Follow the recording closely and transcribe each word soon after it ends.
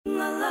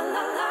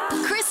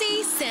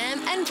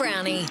and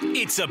Brownie.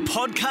 It's a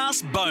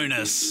podcast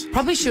bonus.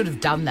 Probably should have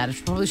done that. I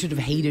probably should have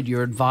heeded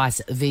your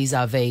advice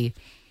vis-a-vis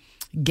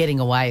getting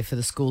away for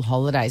the school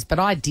holidays, but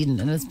I didn't,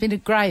 and it's been a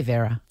grave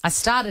error. I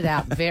started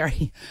out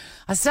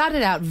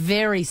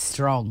very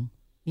strong.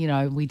 You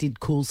know, we did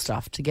cool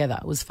stuff together.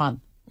 It was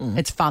fun.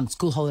 It's fun.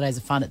 School holidays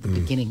are fun at the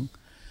beginning.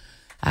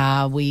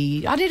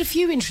 I did a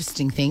few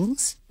interesting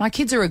things. My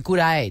kids are a good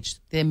age.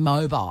 They're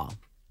mobile.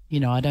 You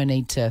know, I don't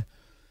need to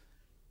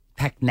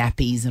pack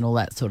nappies and all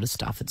that sort of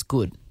stuff. It's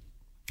good.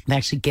 They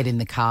actually get in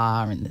the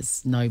car and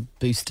there's no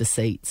booster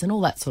seats and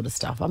all that sort of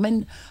stuff. I'm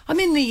in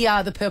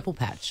the purple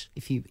patch,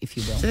 if you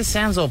will. So this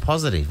sounds all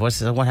positive.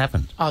 What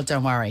happened? Oh,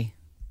 don't worry.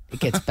 It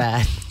gets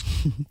bad.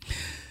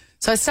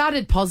 So I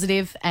started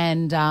positive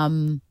and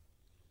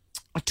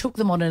I took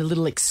them on a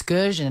little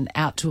excursion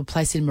out to a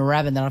place in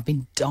Moorabbin that I've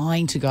been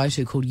dying to go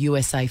to called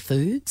USA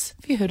Foods.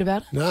 Have you heard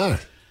about it? No.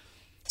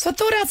 So I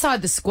thought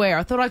outside the square.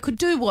 I thought I could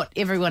do what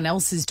everyone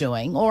else is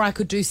doing, or I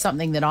could do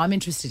something that I'm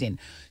interested in.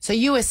 So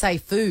USA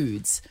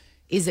Foods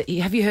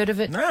have you heard of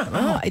it? No.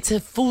 Oh, it's a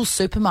full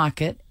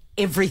supermarket,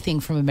 everything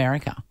from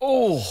America.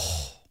 Oh.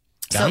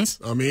 Guns?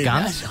 I mean,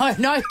 guns?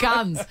 No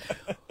guns.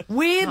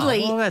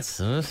 Weirdly, that's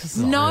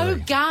no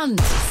really.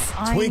 guns.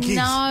 Twinkies.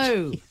 I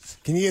know.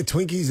 Can you get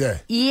Twinkies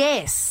there?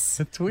 Yes.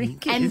 A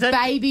Twinkie? And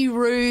Baby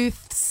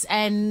Ruths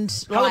and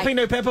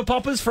Jalapeno pepper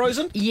poppers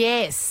frozen?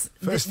 Yes.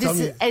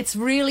 It's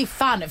really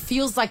fun. It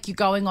feels like you're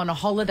going on a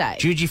holiday.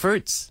 Juji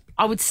fruits?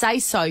 I would say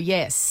so,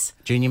 yes.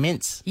 Junior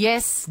mints?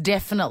 Yes,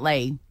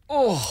 definitely.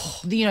 Oh.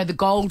 The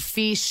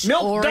goldfish,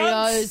 Milk Oreos,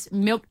 duds?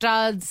 Milk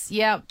duds,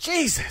 yeah.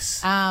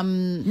 Jesus.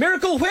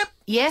 Miracle Whip?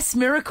 Yes,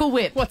 Miracle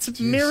Whip. What's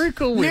a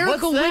Miracle Whip?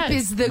 Miracle What's Whip that?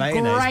 is the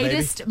Mayonnaise,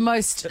 greatest,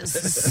 most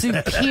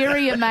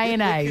superior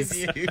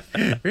mayonnaise.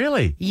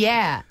 Really?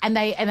 Yeah, and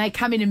they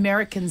come in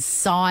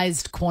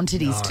American-sized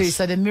quantities too.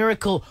 So the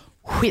Miracle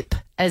Whip,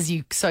 as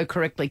you so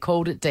correctly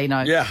called it,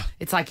 Dino. Yeah.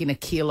 It's like in a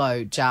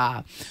kilo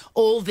jar.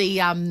 All the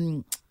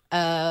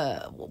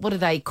what are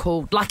they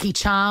called? Lucky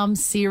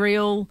Charms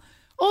cereal.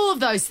 All of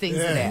those things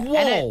are there. Whoa.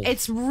 And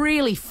it's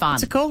really fun.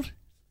 What's it called?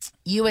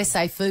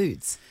 USA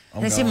Foods.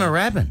 And it's in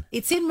Moorabbin.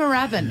 It's in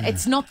Moorabbin.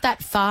 It's not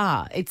that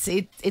far. It's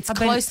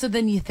closer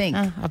than you think.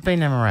 I've been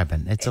to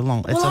Moorabbin. It's a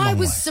long I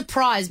was way.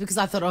 surprised because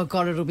I thought, oh,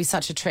 God, it'll be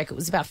such a trek. It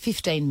was about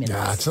 15 minutes.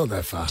 Nah, it's not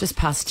that far. Just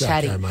past It's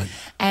Chatty. okay, mate.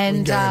 And,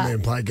 we can go in there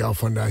and play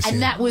golf one day.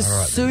 and that was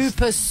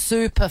super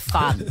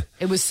fun.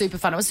 It was super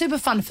fun. It was super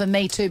fun for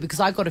me too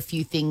because I got a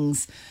few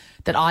things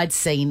that I'd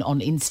seen on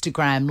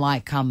Instagram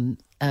like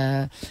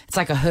it's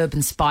like a herb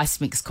and spice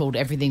mix called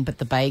Everything But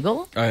the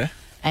Bagel. Oh, yeah?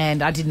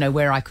 And I didn't know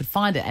where I could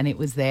find it, and it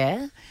was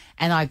there.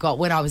 And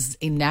when I was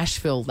in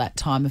Nashville that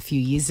time a few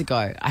years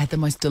ago, I had the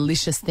most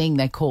delicious thing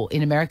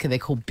in America, they're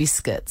called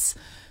biscuits,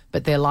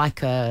 but they're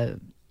like a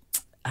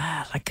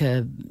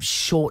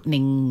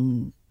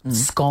shortening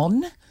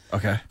scone.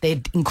 Okay.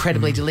 They're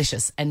incredibly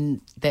delicious, and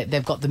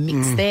they've got the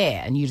mix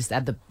there, and you just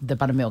add the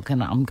buttermilk,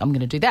 and I'm going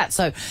to do that.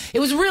 So it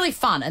was really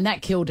fun, and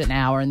that killed an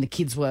hour, and the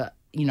kids were,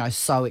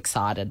 so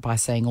excited by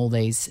seeing all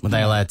these. Were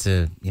they allowed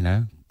to,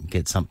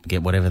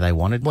 get whatever they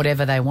wanted?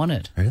 Whatever they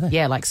wanted. Really?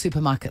 Yeah, like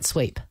supermarket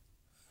sweep.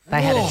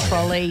 They had a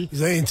trolley.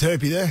 Is Ian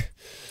Turpie there?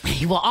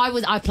 Well,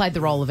 I played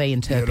the role of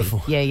Ian Turpie.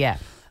 Beautiful. Yeah.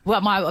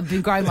 Well, I've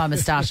been growing my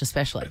moustache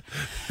especially.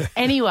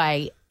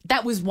 Anyway,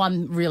 that was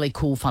one really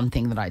cool, fun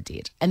thing that I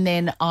did. And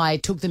then I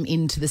took them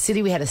into the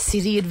city. We had a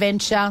city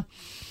adventure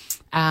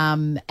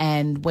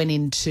and went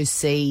in to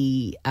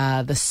see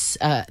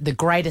the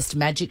Greatest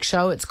Magic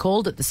Show, it's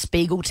called, at the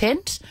Spiegel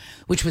tent,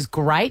 which was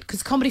great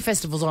because Comedy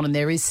Festival's on and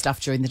there is stuff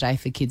during the day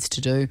for kids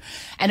to do.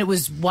 And it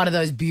was one of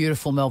those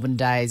beautiful Melbourne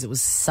days. It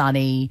was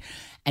sunny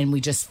and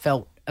we just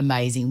felt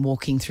amazing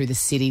walking through the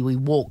city. We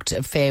walked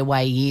a fair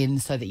way in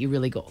so that you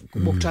really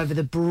walked over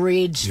the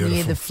bridge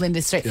near the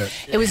Flinders Street. Yeah.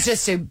 It was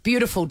just a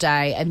beautiful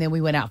day, and then we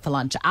went out for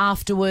lunch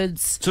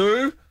afterwards.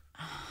 To?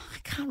 I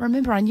can't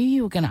remember. I knew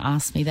you were going to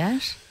ask me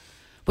that.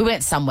 We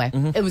went somewhere.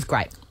 It was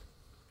great.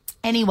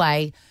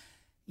 Anyway,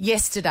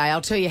 yesterday,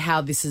 I'll tell you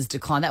how this has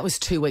declined. That was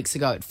 2 weeks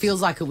ago. It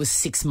feels like it was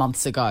 6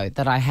 months ago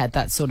that I had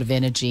that sort of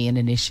energy and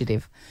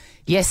initiative.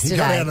 Yesterday.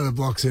 You got out of the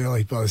blocks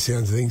early by the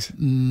sounds of things.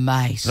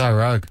 Mate. So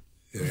rogue.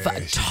 Yeah,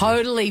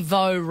 totally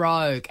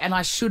rogue, and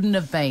I shouldn't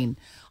have been.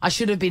 I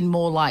should have been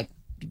more like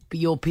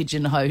your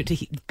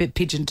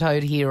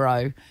pigeon-toed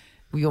hero,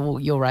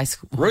 your race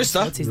Rooster.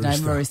 What's his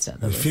name? Rooster.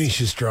 The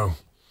finish is strong.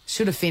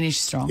 Should have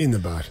finished strong in the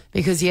boat.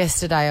 Because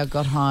yesterday I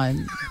got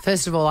home.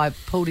 First of all, I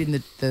pulled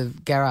in the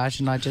garage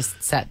and I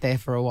just sat there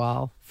for a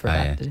while.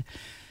 They're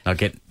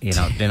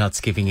not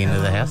skipping into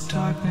the house.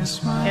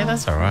 Yeah,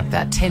 that's all right.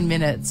 About 10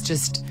 minutes,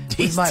 just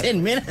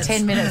 10 minutes.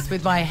 10 minutes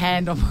with my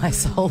hand on my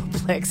solar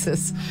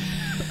plexus,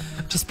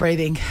 just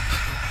breathing.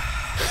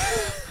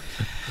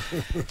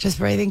 Just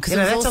breathing. Because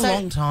that's a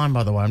long time,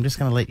 by the way. I'm just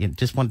going to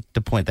just want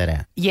to point that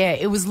out. Yeah,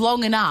 it was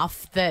long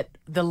enough that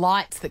the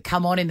lights that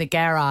come on in the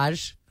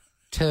garage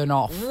turn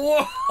off.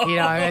 Whoa.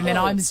 And then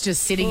I'm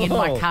just sitting in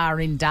my car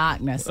in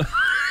darkness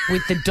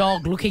with the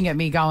dog looking at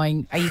me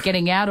going, are you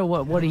getting out or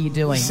what are you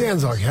doing?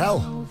 Sounds like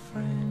hell.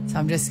 So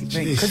I'm just,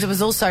 because it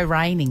was also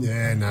raining.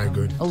 Yeah, no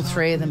good. All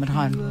three of them at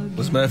home.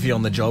 Was Murphy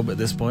on the job at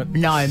this point?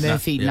 No,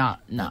 Murphy, no.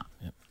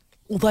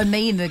 Although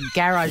me in the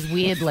garage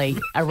weirdly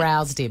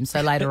aroused him.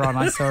 So later on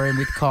I saw him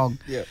with Cog.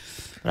 Yeah.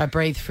 But I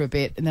breathed for a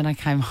bit and then I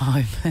came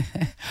home,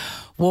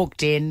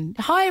 walked in.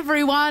 Hi,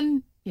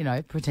 everyone. You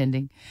know,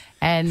 pretending.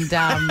 And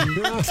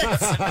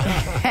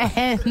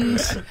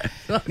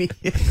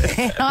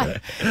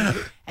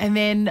and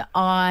then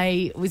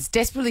I was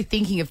desperately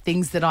thinking of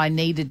things that I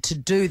needed to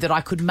do that I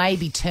could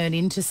maybe turn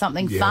into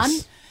something fun.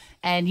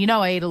 And you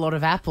know, I eat a lot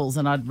of apples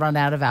and I'd run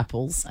out of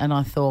apples and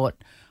I thought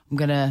I'm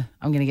gonna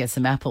get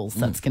some apples.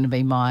 That's gonna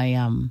be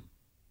my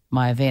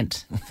my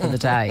event for the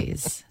day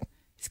is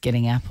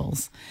getting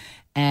apples.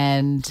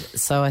 And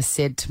so I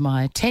said to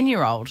my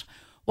 10-year-old,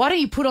 why don't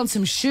you put on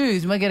some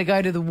shoes and we're going to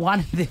go to the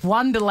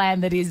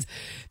wonderland that is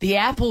the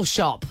Apple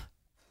shop,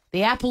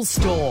 the Apple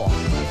store.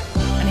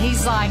 And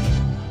he's like,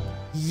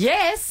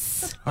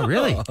 yes. Oh,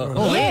 really?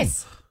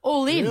 Yes.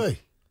 All in. Really?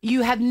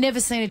 You have never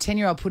seen a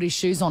 10-year-old put his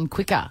shoes on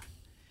quicker.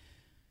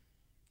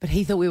 But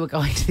he thought we were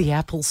going to the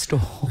Apple store.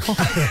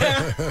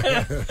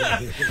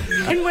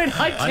 And when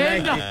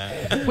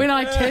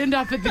I turned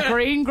up at the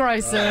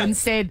greengrocer and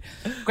said,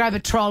 grab a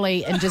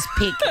trolley and just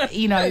pick, 6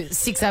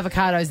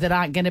 avocados that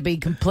aren't going to be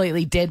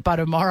completely dead by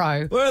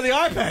tomorrow. Where are the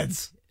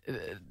iPads?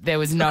 There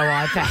was no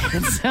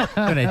iPads.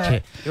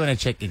 You want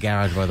to check your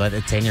garage, boy? Like the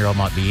 10-year-old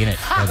might be in it.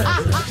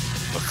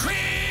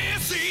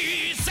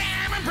 Chrissie,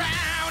 Sam and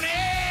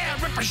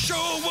Brownie, Ripper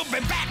Show will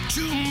be back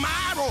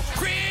tomorrow.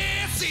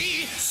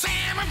 Chrissie,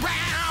 Sam and Brownie,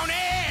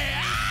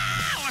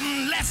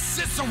 unless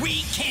it's a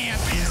weekend.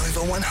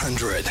 Over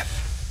 100.